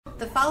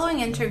The following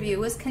interview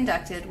was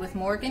conducted with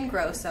Morgan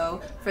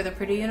Grosso for the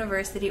Purdue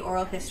University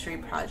Oral History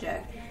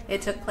Project.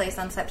 It took place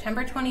on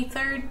September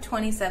 23,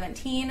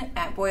 2017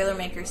 at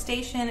Boilermaker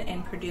Station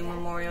in Purdue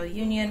Memorial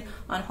Union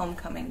on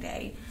Homecoming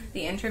Day.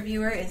 The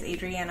interviewer is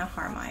Adriana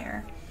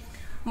Harmeyer.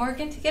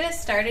 Morgan, to get us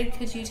started,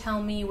 could you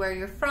tell me where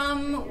you're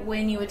from,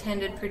 when you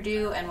attended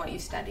Purdue, and what you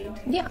studied?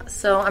 Yeah,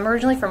 so I'm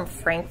originally from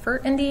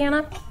Frankfort,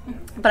 Indiana,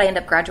 but I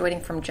ended up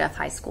graduating from Jeff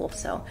High School.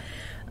 So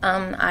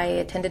I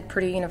attended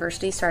Purdue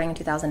University starting in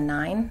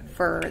 2009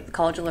 for the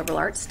College of Liberal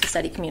Arts to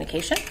study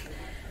communication.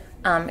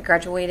 I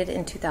graduated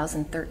in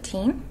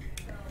 2013,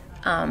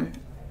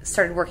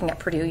 started working at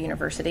Purdue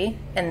University,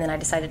 and then I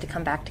decided to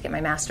come back to get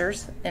my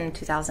master's in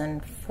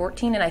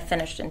 2014, and I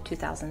finished in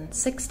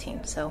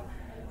 2016, so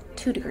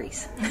 2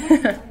 degrees.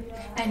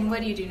 And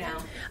what do you do now?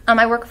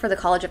 I work for the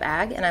College of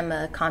Ag, and I'm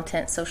a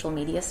content social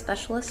media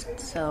specialist.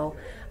 So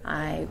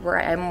I'm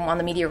on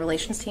the media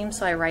relations team,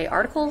 so I write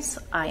articles,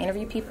 I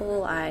interview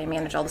people, I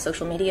manage all the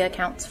social media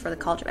accounts for the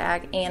College of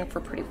Ag and for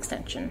Purdue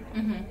Extension.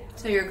 Mm-hmm.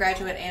 So you're a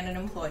graduate and an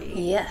employee.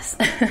 Yes.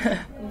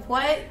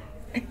 What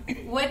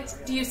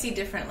do you see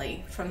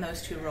differently from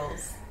those two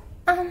roles?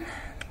 What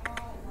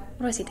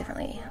do I see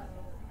differently?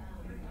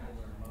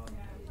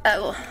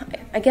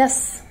 I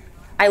guess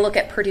I look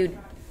at Purdue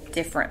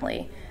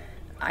differently.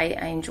 I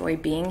enjoy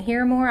being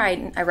here more.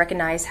 I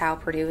recognize how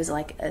Purdue is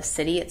like a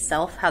city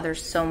itself, how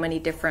there's so many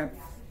different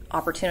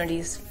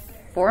opportunities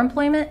for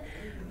employment,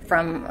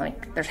 from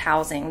like there's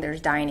housing,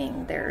 there's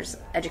dining, there's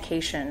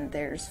education,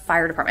 there's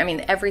fire department. I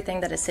mean,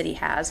 everything that a city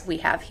has, we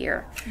have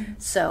here. Mm-hmm.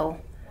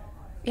 So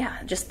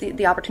yeah, just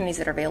the opportunities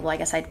that are available. I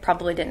guess I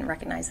probably didn't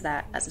recognize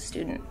that as a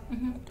student.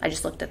 Mm-hmm. I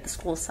just looked at the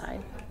school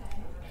side.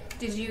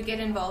 Did you get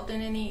involved in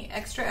any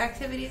extra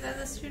activities as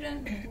a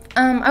student?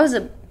 I was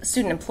a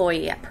student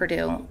employee at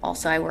Purdue.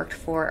 Also, I worked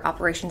for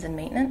operations and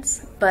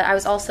maintenance, but I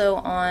was also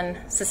on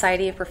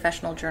Society of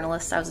Professional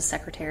Journalists. I was a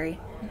secretary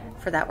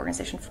for that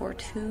organization for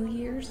 2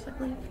 years, I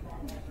believe.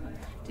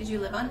 Did you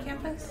live on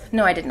campus?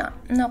 No, I did not.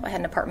 Nope, I had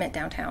an apartment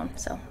downtown,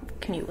 so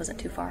commute wasn't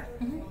too far.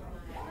 Mm-hmm.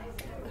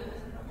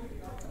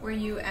 Were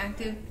you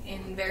active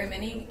in very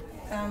many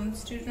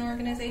student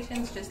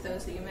organizations, just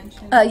those that you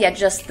mentioned? Yeah,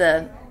 just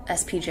the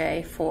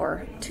SPJ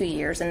for 2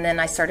 years, and then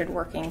I started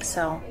working,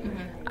 so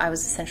I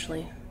was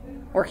essentially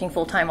working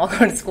full-time while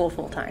going to school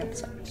full-time.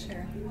 So.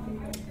 Sure.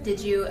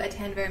 Did you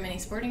attend very many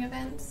sporting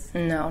events?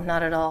 No,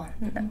 not at all.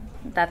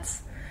 Mm-hmm.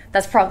 That's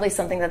probably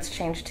something that's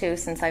changed too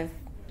since I've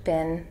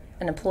been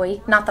an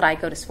employee. Not that I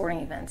go to sporting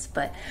events,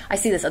 but I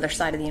see this other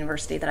side of the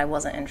university that I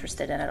wasn't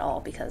interested in at all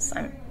because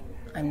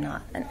I'm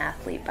not an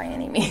athlete by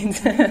any means.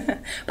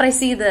 But I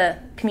see the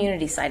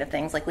community side of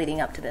things, like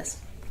leading up to this,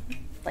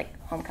 like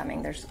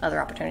homecoming. There's other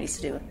opportunities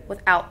to do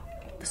without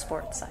the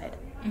sports side.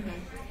 Mm-hmm.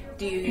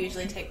 Do you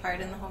usually take part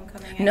in the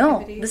homecoming activities?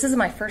 No, this is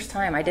my first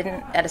time. I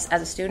didn't, as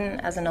a student,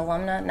 as an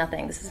alumna,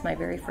 nothing. This is my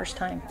very first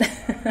time.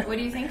 What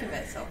do you think of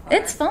it so far?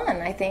 It's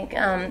fun, I think.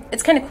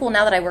 It's kind of cool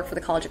now that I work for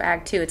the College of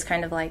Ag, too. It's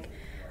kind of like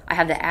I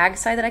have the ag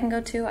side that I can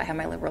go to. I have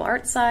my liberal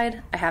arts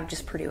side. I have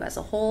just Purdue as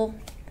a whole.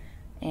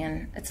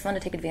 And it's fun to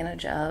take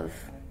advantage of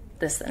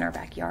this in our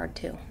backyard,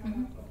 too.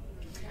 Mm-hmm.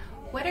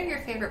 What are your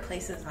favorite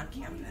places on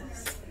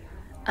campus?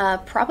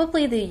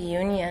 Probably the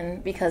Union,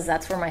 because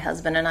that's where my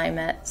husband and I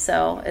met.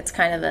 So it's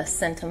kind of a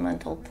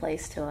sentimental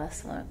place to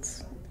us. So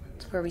that's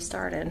where we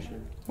started.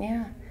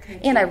 Yeah.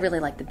 And I really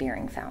like the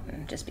Beering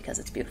Fountain, just because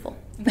it's beautiful.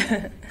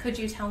 Could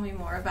you tell me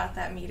more about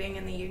that meeting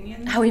in the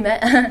Union? How we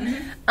met?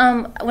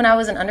 Mm-hmm. When I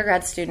was an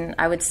undergrad student,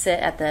 I would sit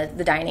at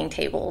the dining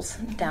tables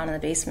down in the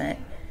basement.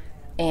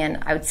 And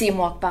I would see him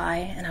walk by,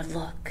 and I'd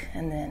look,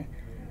 and then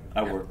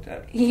I worked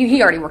at.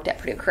 He already worked at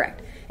Purdue,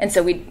 correct? And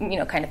so we'd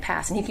kind of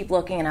pass, and he'd keep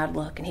looking, and I'd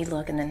look, and he'd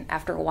look, and then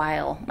after a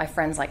while, my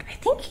friend's like, I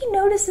think he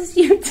notices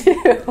you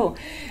too.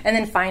 And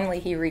then finally,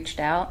 he reached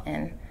out,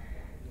 and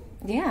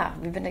yeah,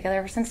 we've been together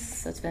ever since.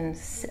 So it's been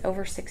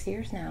over 6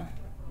 years now.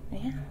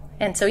 Yeah.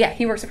 And so yeah,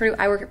 he works at Purdue,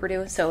 I work at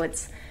Purdue. So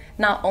it's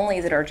not only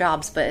is it our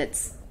jobs, but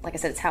it's like I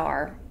said, it's how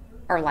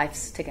our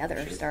lives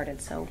together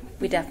started. So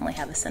we definitely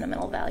have a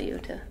sentimental value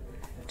to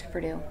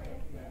Purdue.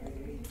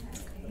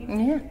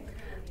 Yeah.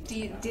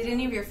 Did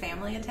any of your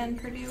family attend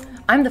Purdue?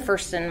 I'm the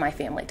first in my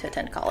family to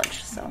attend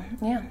college, so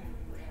yeah.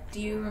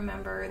 Do you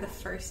remember the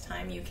first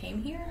time you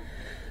came here?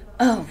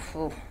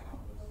 Oh,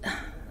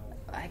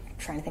 I'm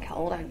trying to think how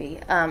old I'd be.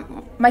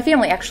 My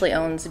family actually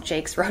owns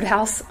Jake's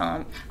Roadhouse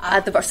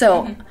at the bar,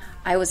 so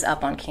I was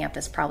up on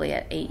campus probably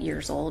at 8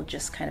 years old,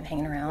 just kind of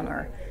hanging around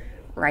or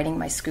riding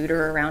my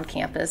scooter around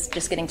campus,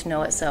 just getting to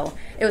know it. So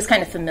it was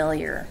kind of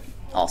familiar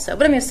also.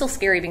 But I mean, it's still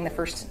scary being the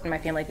first in my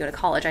family to go to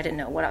college. I didn't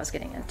know what I was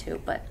getting into,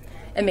 but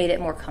it made it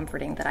more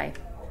comforting that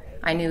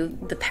I knew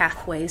the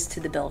pathways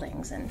to the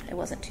buildings, and it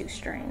wasn't too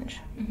strange.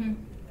 Mm-hmm.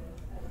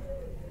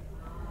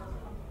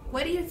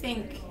 What do you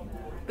think,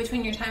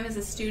 between your time as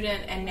a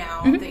student and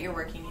now that you're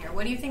working here,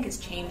 what do you think has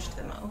changed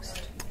the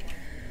most?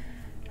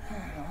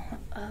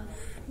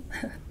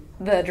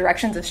 The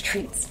directions of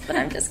streets, but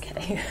I'm just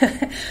kidding.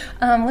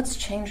 What's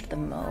changed the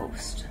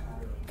most?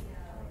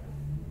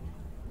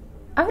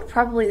 I would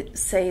probably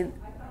say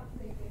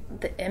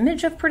the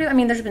image of Purdue. I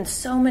mean, there's been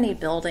so many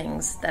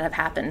buildings that have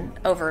happened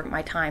over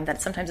my time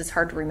that sometimes it's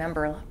hard to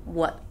remember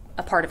what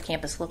a part of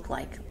campus looked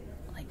like.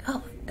 Like,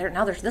 oh,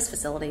 now there's this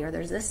facility, or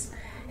there's this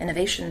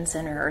innovation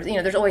center, or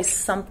there's always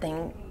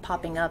something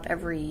popping up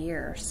every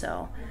year.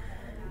 So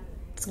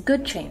it's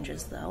good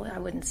changes, though. I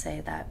wouldn't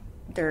say that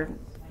they're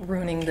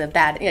ruining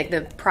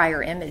the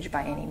prior image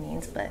by any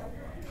means, but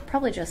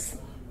probably just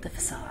the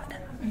facade.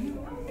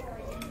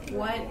 Mm-hmm.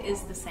 What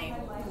is the same?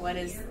 What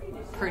is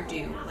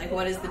Purdue? Like,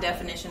 what is the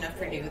definition of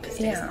Purdue that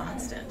stays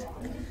constant?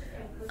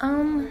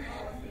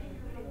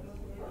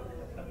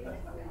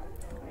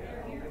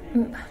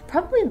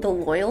 Probably the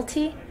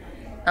loyalty.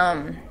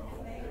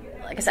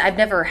 Like I said, I've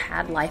never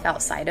had life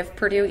outside of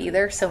Purdue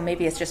either, so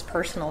maybe it's just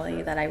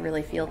personally that I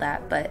really feel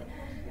that, but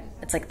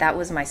it's like that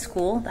was my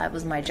school, that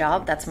was my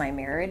job, that's my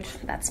marriage,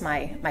 that's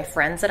my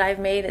friends that I've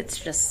made. It's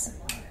just,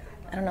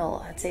 I don't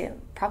know, I'd say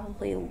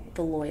probably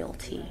the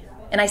loyalty.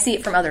 And I see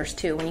it from others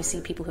too, when you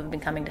see people who have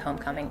been coming to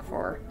homecoming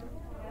for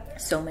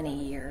so many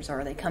years,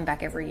 or they come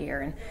back every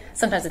year. And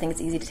sometimes I think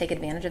it's easy to take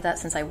advantage of that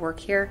since I work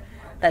here.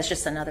 That's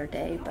just another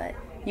day, but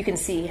you can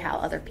see how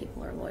other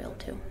people are loyal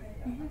too.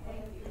 Mm-hmm.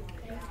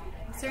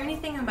 Is there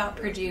anything about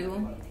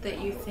Purdue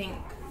that you think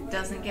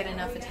doesn't get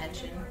enough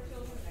attention?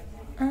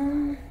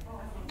 Not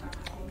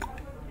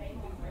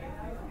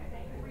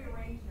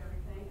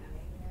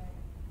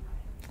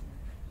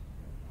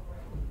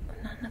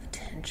enough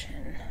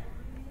attention.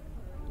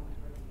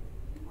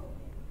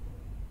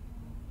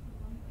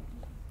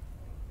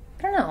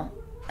 I don't know.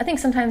 I think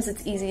sometimes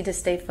it's easy to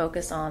stay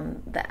focused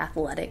on the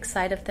athletic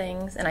side of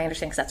things, and I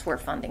understand because that's where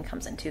funding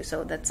comes into,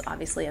 so that's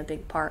obviously a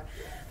big part.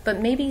 But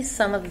maybe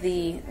some of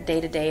the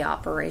day-to-day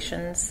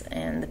operations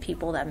and the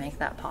people that make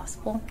that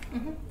possible,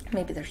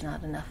 maybe there's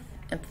not enough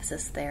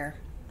emphasis there.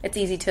 It's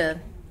easy to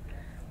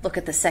look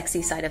at the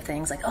sexy side of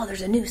things, like, oh,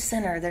 there's a new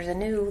center, there's a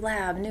new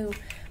lab,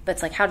 but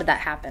it's like, how did that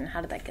happen?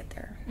 How did that get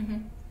there? Mm-hmm.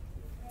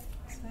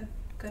 That's a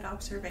good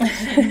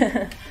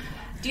observation.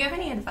 Do you have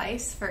any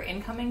advice for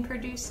incoming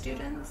Purdue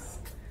students?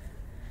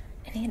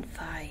 Any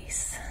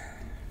advice?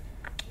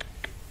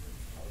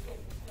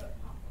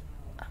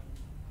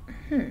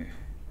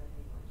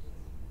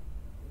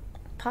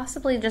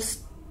 Possibly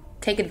just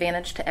take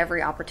advantage to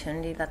every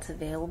opportunity that's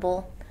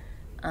available.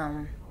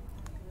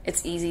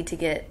 It's easy to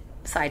get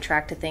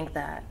sidetracked to think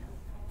that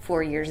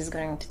 4 years is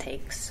going to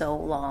take so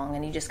long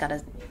and you just got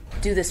to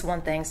do this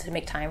one thing to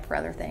make time for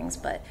other things.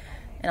 But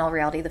in all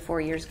reality, the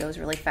 4 years goes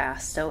really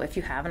fast. So if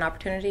you have an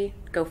opportunity,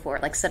 go for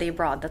it. Like study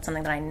abroad, that's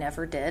something that I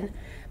never did.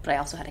 But I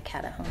also had a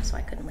cat at home, so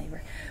I couldn't leave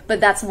her. But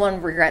that's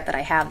one regret that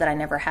I have, that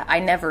I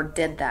never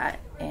did that.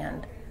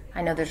 And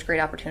I know there's great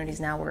opportunities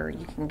now where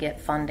you can get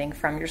funding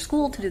from your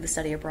school to do the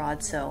study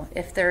abroad. So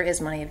if there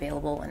is money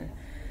available,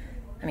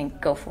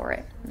 go for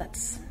it.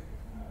 That's,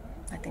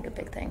 I think, a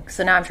big thing.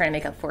 So now I'm trying to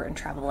make up for it and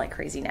travel like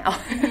crazy now.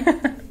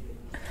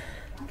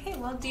 Okay,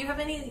 well, do you have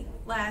any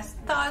last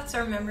thoughts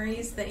or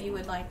memories that you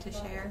would like to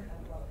share?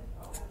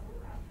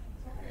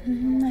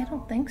 I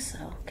don't think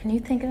so. Can you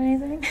think of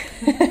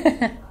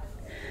anything?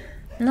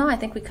 No, I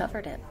think we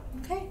covered it.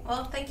 Okay,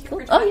 well, thank you Cool.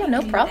 for talking Oh, yeah, no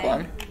to me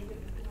problem. today.